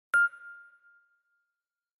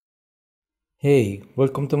Hey,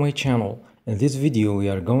 welcome to my channel. In this video we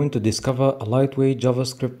are going to discover a lightweight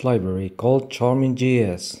JavaScript library called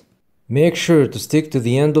Charming.js. Make sure to stick to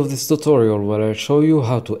the end of this tutorial where I show you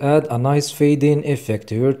how to add a nice fade-in effect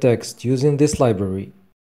to your text using this library.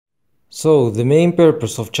 So, the main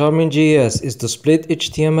purpose of Charming.js is to split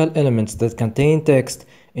HTML elements that contain text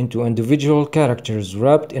into individual characters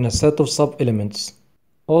wrapped in a set of sub-elements.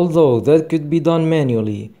 Although that could be done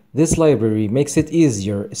manually, this library makes it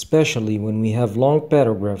easier, especially when we have long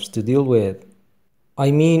paragraphs to deal with.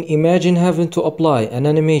 I mean, imagine having to apply an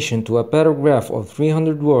animation to a paragraph of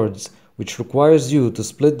 300 words, which requires you to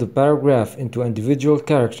split the paragraph into individual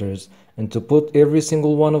characters and to put every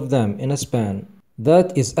single one of them in a span.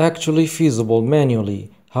 That is actually feasible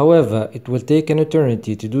manually, however, it will take an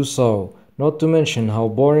eternity to do so, not to mention how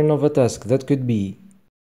boring of a task that could be.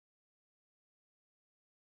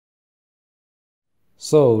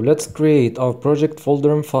 So, let's create our project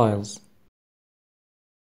folder and files.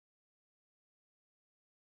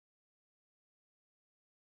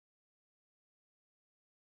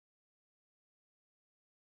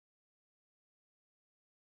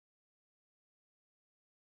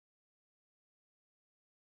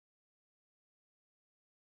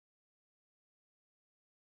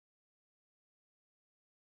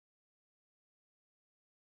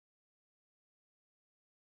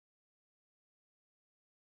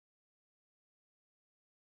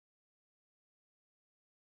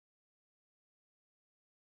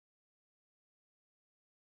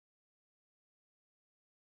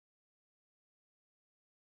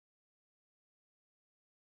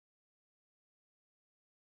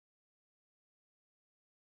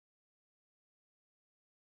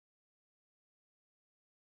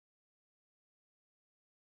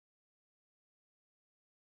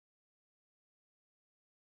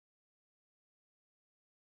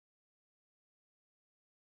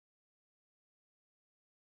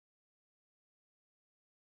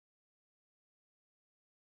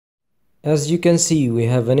 As you can see, we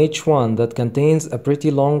have an H1 that contains a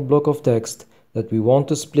pretty long block of text that we want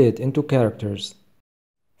to split into characters.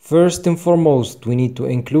 First and foremost, we need to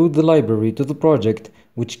include the library to the project,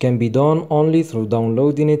 which can be done only through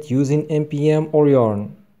downloading it using npm or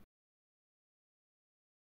yarn.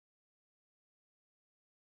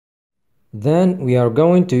 Then we are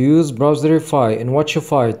going to use Browserify and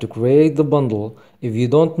Watchify to create the bundle. If you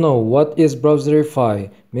don't know what is Browserify,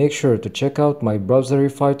 make sure to check out my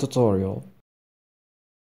Browserify tutorial.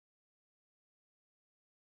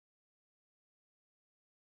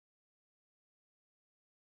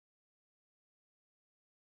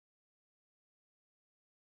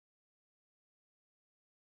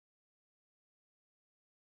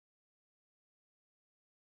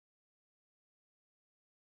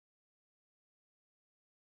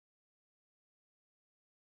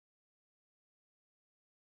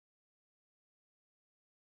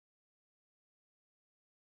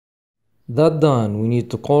 That done, we need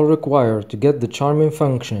to call require to get the charming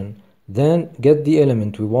function, then get the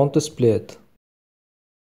element we want to split.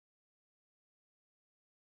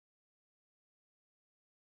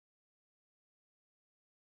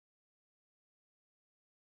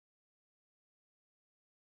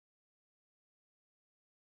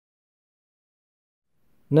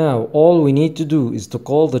 Now all we need to do is to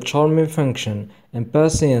call the charming function and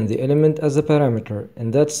pass in the element as a parameter,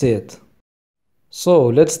 and that's it. So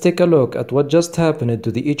let's take a look at what just happened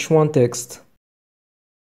to the H1 text.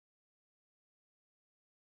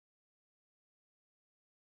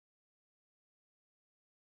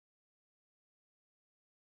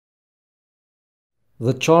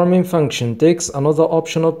 The charming function takes another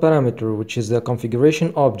optional parameter, which is the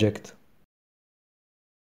configuration object.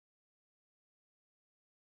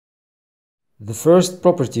 The first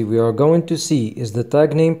property we are going to see is the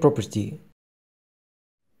TagName property.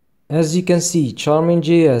 As you can see,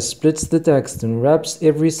 Charming.js splits the text and wraps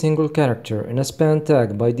every single character in a span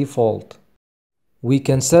tag by default. We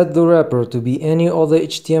can set the wrapper to be any other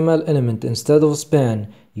HTML element instead of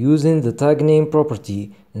span using the TagName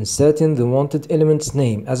property and setting the wanted element's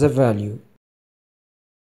name as a value.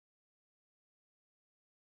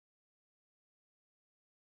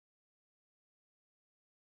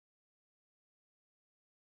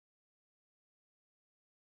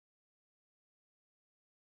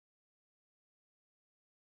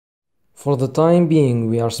 For the time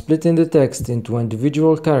being, we are splitting the text into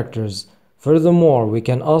individual characters. Furthermore, we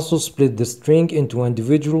can also split the string into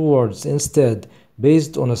individual words instead,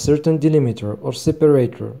 based on a certain delimiter or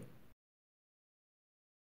separator.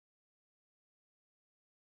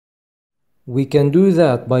 We can do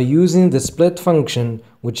that by using the split function,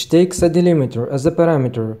 which takes a delimiter as a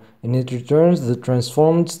parameter and it returns the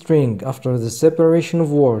transformed string after the separation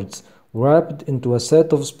of words wrapped into a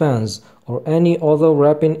set of spans or any other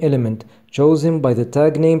wrapping element chosen by the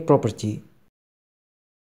TagName property.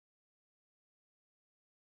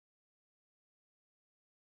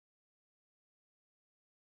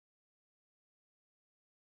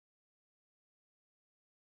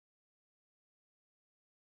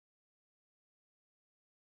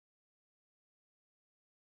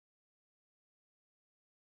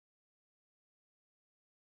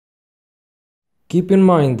 Keep in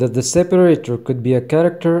mind that the separator could be a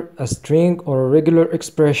character, a string, or a regular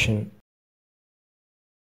expression.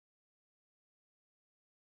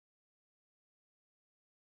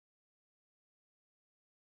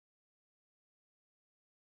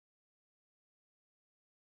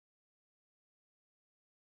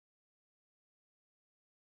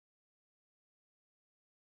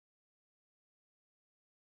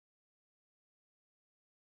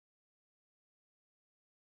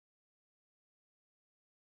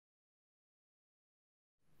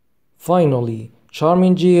 Finally,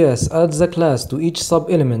 Charming.js adds a class to each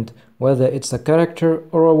sub-element, whether it's a character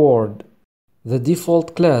or a word. The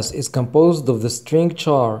default class is composed of the string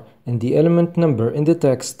char and the element number in the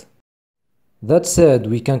text. That said,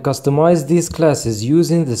 we can customize these classes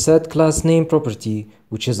using the setClassName property,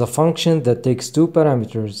 which is a function that takes two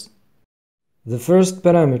parameters. The first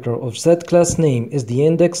parameter of setClassName is the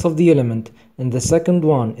index of the element, and the second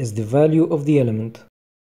one is the value of the element.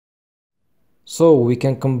 So we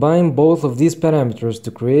can combine both of these parameters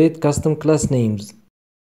to create custom class names.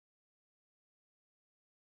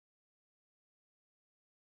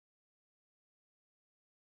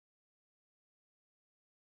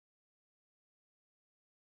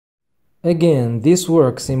 Again, this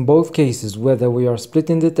works in both cases whether we are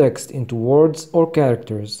splitting the text into words or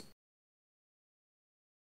characters.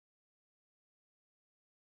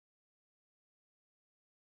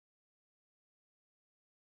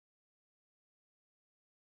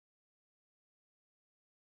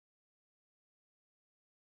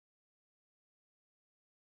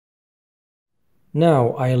 Now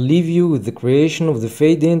I'll leave you with the creation of the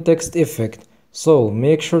fade-in text effect, so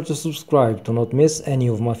make sure to subscribe to not miss any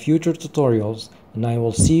of my future tutorials, and I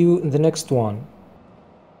will see you in the next one.